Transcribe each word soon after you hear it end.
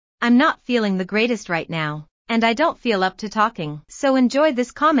I'm not feeling the greatest right now, and I don't feel up to talking, so enjoy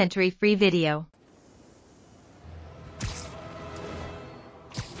this commentary-free video.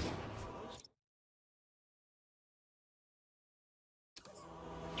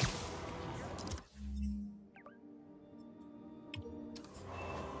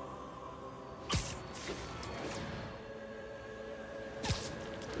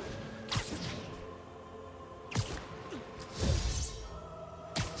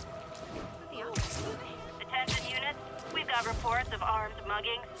 Reports of armed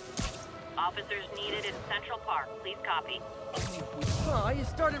muggings. Officers needed in Central Park. Please copy. Oh, you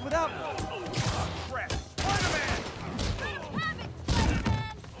started without me. Oh, crap. Spider-Man!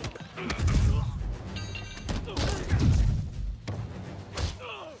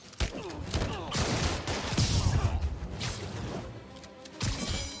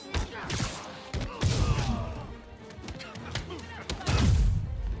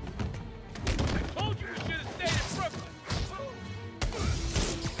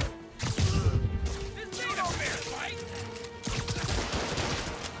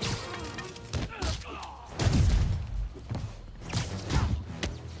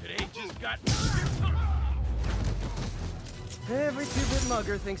 Every two-bit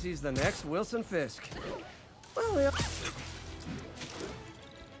mugger thinks he's the next Wilson Fisk. Well, yeah.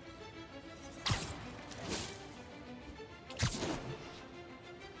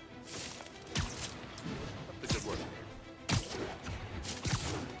 Good work.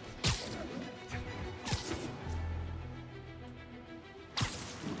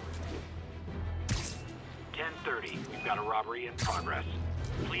 We've got a robbery in progress.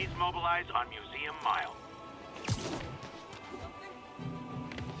 Please mobilize on Museum Mile.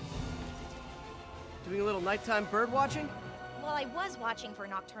 Doing a little nighttime bird watching? Well, I was watching for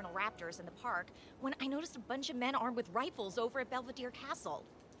nocturnal raptors in the park when I noticed a bunch of men armed with rifles over at Belvedere Castle.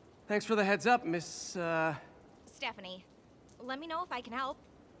 Thanks for the heads up, Miss, Stephanie, let me know if I can help.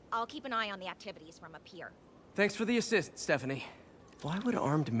 I'll keep an eye on the activities from up here. Thanks for the assist, Stephanie. Why would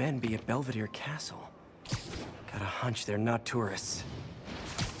armed men be at Belvedere Castle? Got a hunch they're not tourists.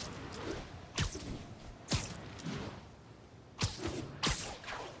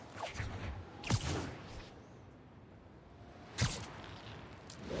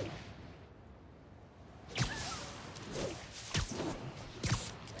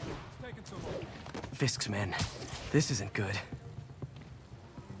 Fisk's men. This isn't good.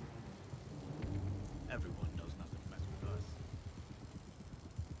 Everyone knows not to mess with us.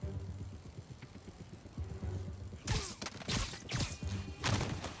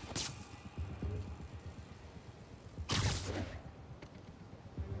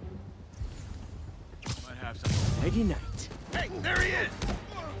 Might have some. Nighty night. Hey, there he is!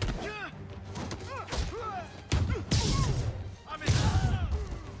 I'm in.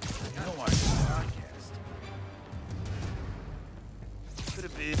 I don't watch the broadcast. Could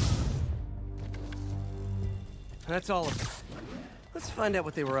it be? That's all of them. Let's find out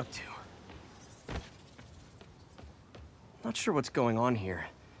what they were up to. Not sure what's going on here.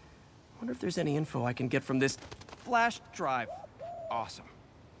 Wonder if there's any info I can get from this flash drive. Awesome.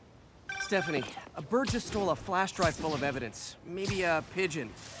 Stephanie, a bird just stole a flash drive full of evidence. Maybe a pigeon.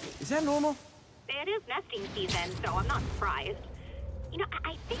 Is that normal? It is nesting season, so I'm not surprised. You know,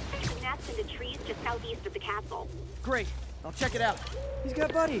 I think there's a nest in the trees just southeast of the castle. Great. I'll check it out. He's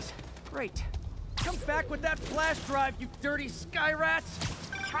got buddies. Great. Come back with that flash drive, you dirty sky rats!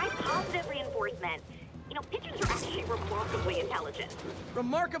 Try positive reinforcement. You know, pigeons are actually remarkably intelligent.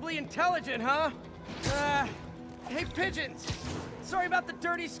 Remarkably intelligent, huh? Hey, pigeons! Sorry about the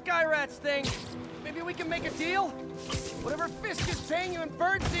dirty sky rats thing. Maybe we can make a deal? Whatever Fisk is paying you in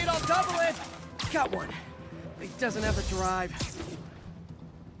birdseed, I'll double it! Got one. He doesn't have the drive.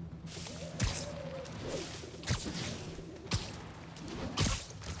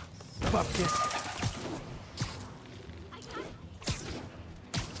 Bupkis.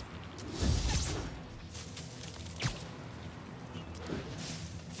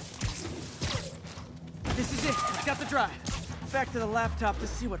 This is it. I've got the drive. Back to the laptop to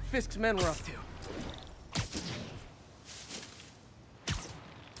see what Fisk's men were up to.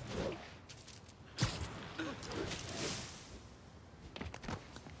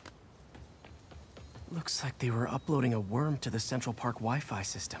 Looks like they were uploading a worm to the Central Park Wi-Fi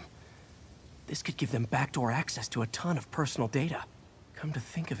system. This could give them backdoor access to a ton of personal data. Come to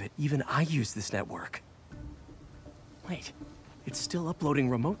think of it, even I use this network. Wait, it's still uploading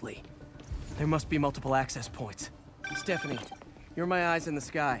remotely. There must be multiple access points. Stephanie, you're my eyes in the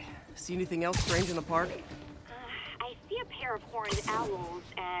sky. See anything else strange in the park? I see a pair of horned owls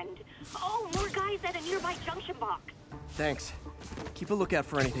and... oh, more guys at a nearby junction box. Thanks. Keep a lookout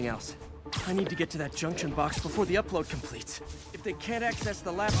for anything else. I need to get to that junction box before the upload completes. If they can't access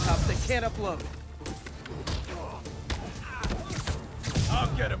the laptop, they can't upload.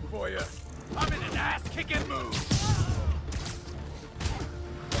 I'll get him for you. I'm in an ass-kicking mood.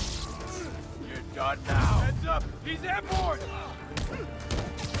 You're done now. Heads up, he's airborne.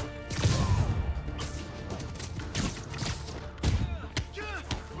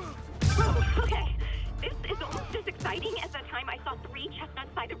 Okay, this is almost as exciting as the time I saw 3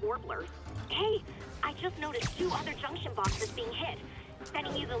 chestnut-sided warblers. Hey, I just noticed 2 other junction boxes being hit.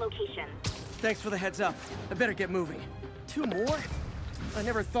 Sending you the location. Thanks for the heads up. I better get moving. 2 more? I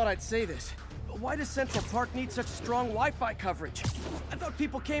never thought I'd say this, but why does Central Park need such strong Wi-Fi coverage? I thought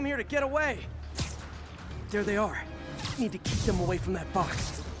people came here to get away. There they are. Need to keep them away from that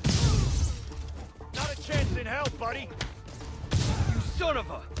box. Not a chance in hell, buddy. You son of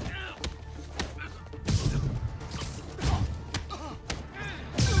a...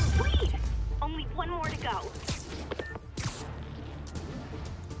 Wait! Only 1 more to go.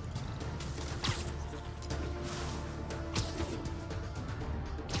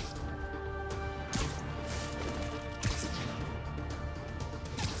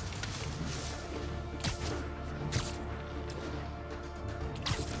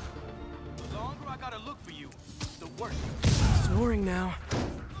 The longer I gotta look for you, the worse. Snoring now.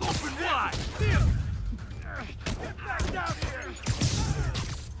 Open wide! Get back down here!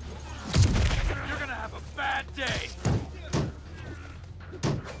 You're gonna have a bad day!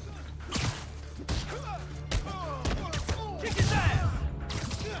 Kick his ass!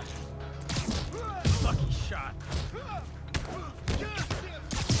 Lucky shot.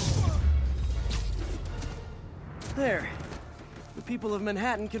 There. The people of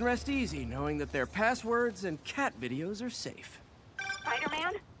Manhattan can rest easy knowing that their passwords and cat videos are safe.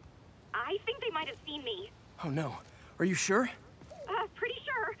 Spider-Man? I think they might have seen me. Oh no. Are you sure? Pretty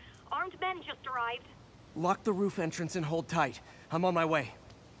sure. Armed men just arrived. Lock the roof entrance and hold tight. I'm on my way.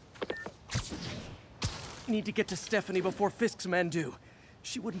 Need to get to Stephanie before Fisk's men do.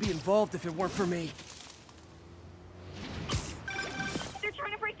 She wouldn't be involved if it weren't for me. They're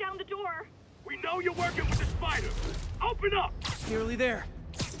trying to break down the door. We know you're working with the spider. Open up! Nearly there.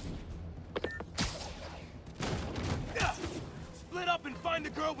 Split up and find the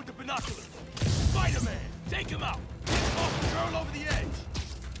girl with the binoculars. Spider-Man, take him out. Off the girl over the edge.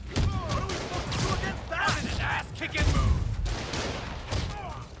 What are we supposed to do against that? I'm in an ass-kicking mood.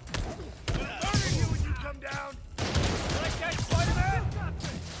 Murder you when you come down. Like that, Spider-Man?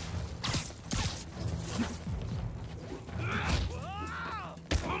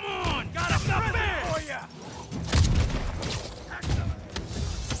 Come on, got him up there for ya.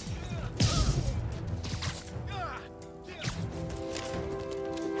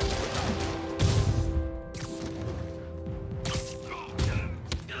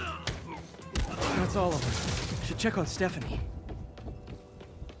 That's all of them. Should check on Stephanie.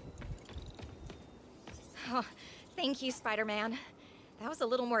 Oh, thank you, Spider-Man. That was a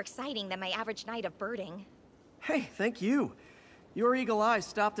little more exciting than my average night of birding. Hey, thank you. Your eagle eye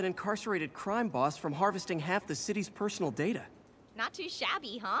stopped an incarcerated crime boss from harvesting half the city's personal data. Not too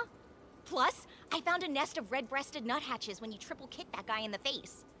shabby, huh? Plus, I found a nest of red-breasted nuthatches when you triple kicked that guy in the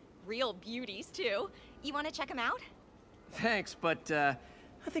face. Real beauties, too. You want to check them out? Thanks, but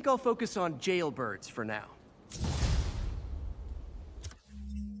I think I'll focus on jailbirds for now.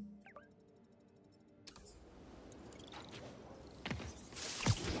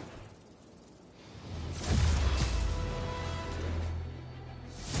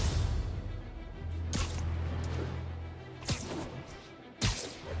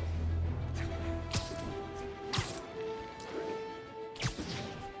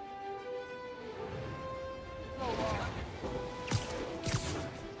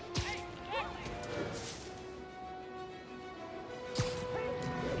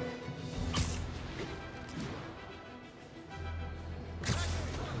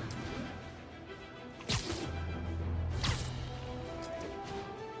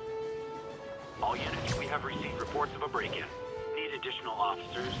 All units, we have received reports of a break-in. Need additional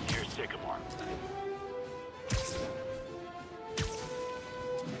officers near Sycamore.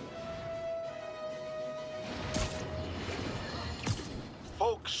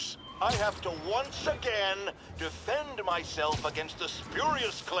 Folks, I have to once again defend myself against the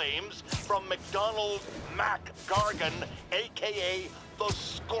spurious claims from McDonald Mac Gargan, aka the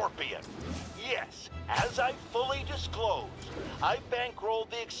Scorpion. Yes, as I fully disclosed, I bankrolled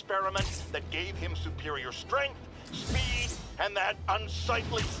the experiment that gave him superior strength, speed, and that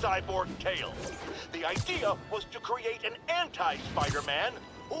unsightly cyborg tail. The idea was to create an anti-Spider-Man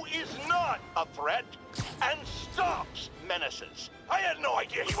who is not a threat and stops menaces. I had no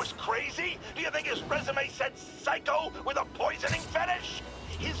idea he was crazy. Do you think his resume said psycho with a poisoning fetish?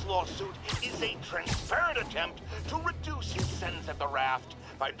 His lawsuit is a transparent attempt to reduce his sentence at the raft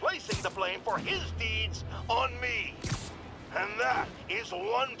by placing the blame for his deeds on me. And that is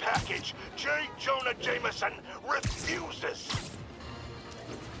one package J. Jonah Jameson refuses.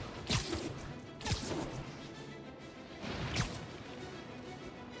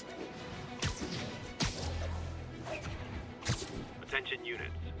 Attention units.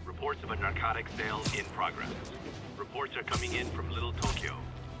 Reports of a narcotics sale in progress. Reports are coming in from Little Tokyo.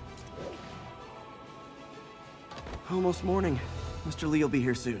 Almost morning. Mr. Lee will be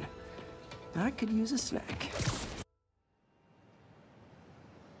here soon. I could use a snack.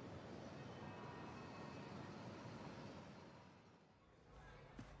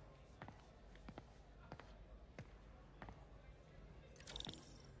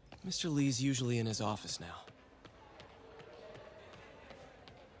 Mr. Lee's usually in his office now.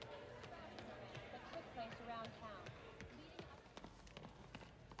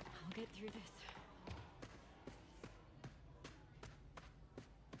 I'll get through this.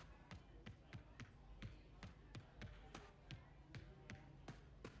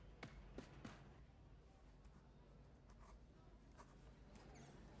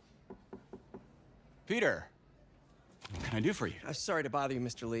 Peter, what can I do for you? Sorry to bother you,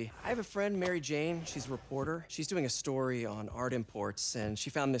 Mr. Lee. I have a friend, Mary Jane. She's a reporter. She's doing a story on art imports, and she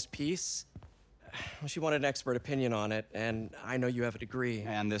found this piece. Well, she wanted an expert opinion on it, and I know you have a degree.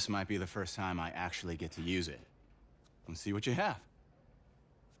 And this might be the first time I actually get to use it. Let's see what you have.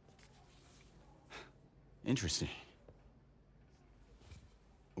 Interesting.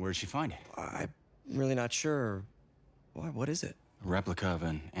 Where'd she find it? I'm really not sure. Why, what is it? A replica of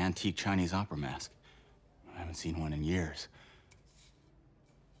an antique Chinese opera mask. I haven't seen one in years.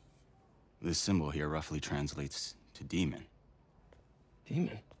 This symbol here roughly translates to demon.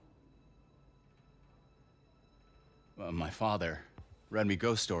 Demon? My father read me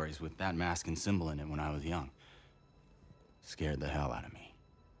ghost stories with that mask and symbol in it when I was young. Scared the hell out of me.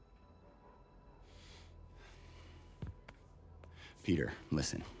 Peter,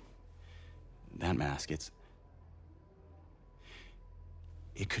 listen. That mask, it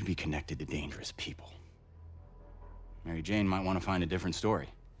could be connected to dangerous people. Mary Jane might want to find a different story.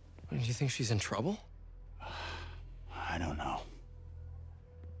 Do you think she's in trouble? I don't know.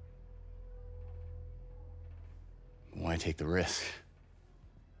 Why take the risk?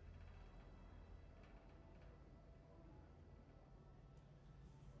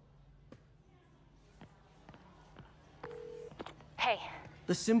 Hey.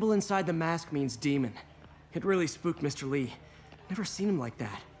 The symbol inside the mask means demon. It really spooked Mr. Lee. Never seen him like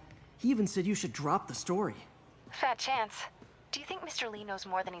that. He even said you should drop the story. Fat chance. Do you think Mr. Lee knows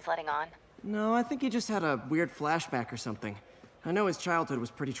more than he's letting on? No, I think he just had a weird flashback or something. I know his childhood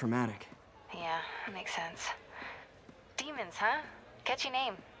was pretty traumatic. Yeah, that makes sense. Demons, huh? Catchy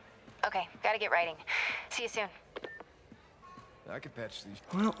name. Okay, gotta get writing. See you soon. I could patch these.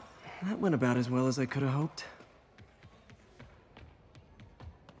 Well, that went about as well as I could have hoped.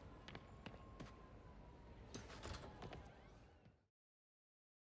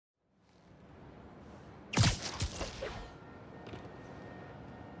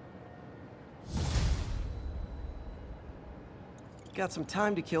 Got some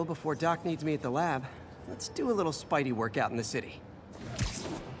time to kill before Doc needs me at the lab. Let's do a little Spidey workout in the city.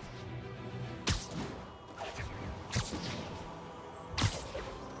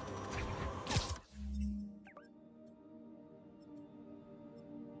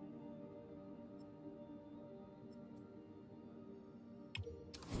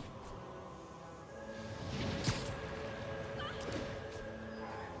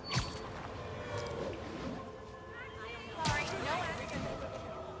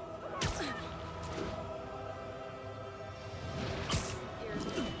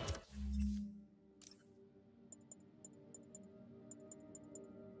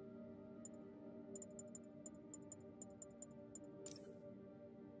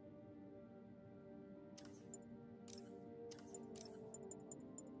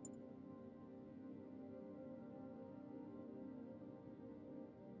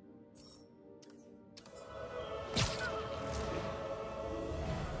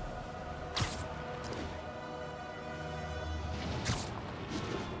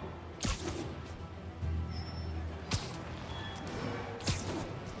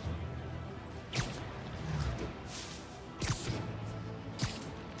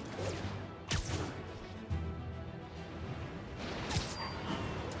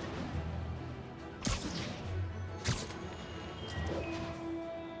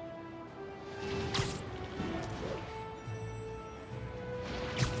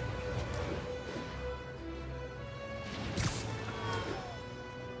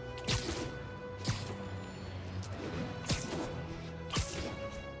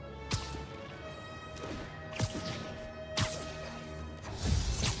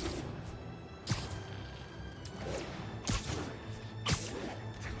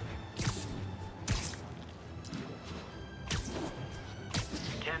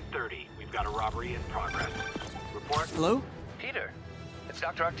 recovery in progress. Report. Hello? Peter, it's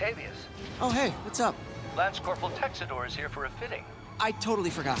Dr. Octavius. Oh, hey, what's up? Lance Corporal Texador is here for a fitting. I totally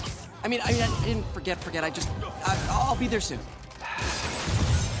forgot. I mean, I didn't forget. I'll be there soon.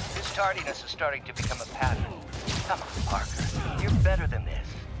 His tardiness is starting to become a pattern. Come on, Parker. You're better than this.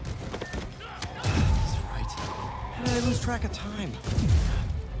 That's right. How did I lose track of time?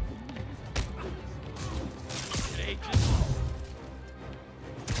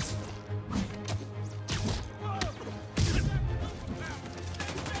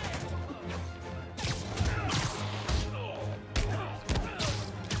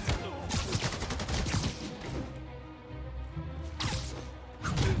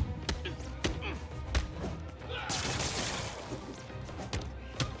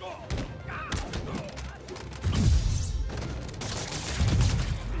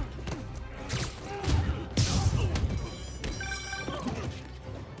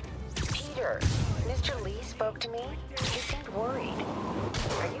 Mr. Lee spoke to me. He seemed worried.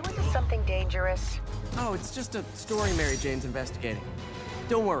 Are you into something dangerous? Oh, it's just a story Mary Jane's investigating.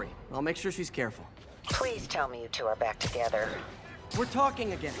 Don't worry, I'll make sure she's careful. Please tell me you two are back together. We're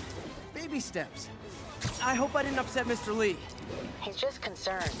talking again. Baby steps. I hope I didn't upset Mr. Lee. He's just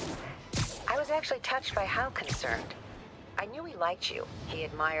concerned. I was actually touched by how concerned. I knew he liked you. He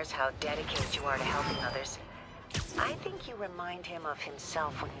admires how dedicated you are to helping others. I think you remind him of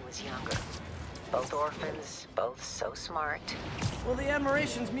himself when he was younger. Both orphans, both so smart. Well, the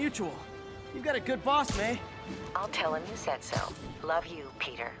admiration's mutual. You've got a good boss, May. I'll tell him you said so. Love you,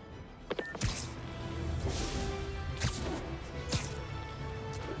 Peter.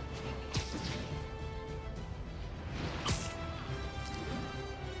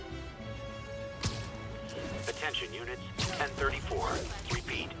 Attention units, 1034.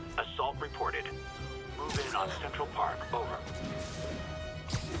 Repeat, assault reported. Move in on Central Park, over.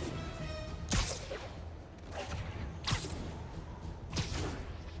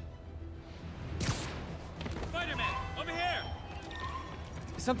 Spider-Man, over here!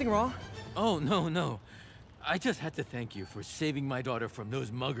 Is something wrong? Oh, no. I just had to thank you for saving my daughter from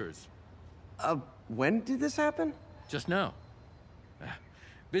those muggers. When did this happen? Just now.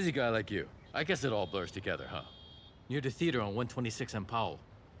 Busy guy like you. I guess it all blurs together, huh? Near the theater on 126 and Powell.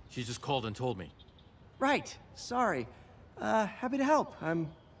 She just called and told me. Right. Sorry. Happy to help. I'm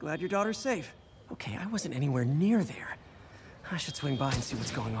glad your daughter's safe. Okay, I wasn't anywhere near there. I should swing by and see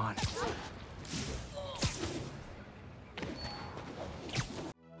what's going on.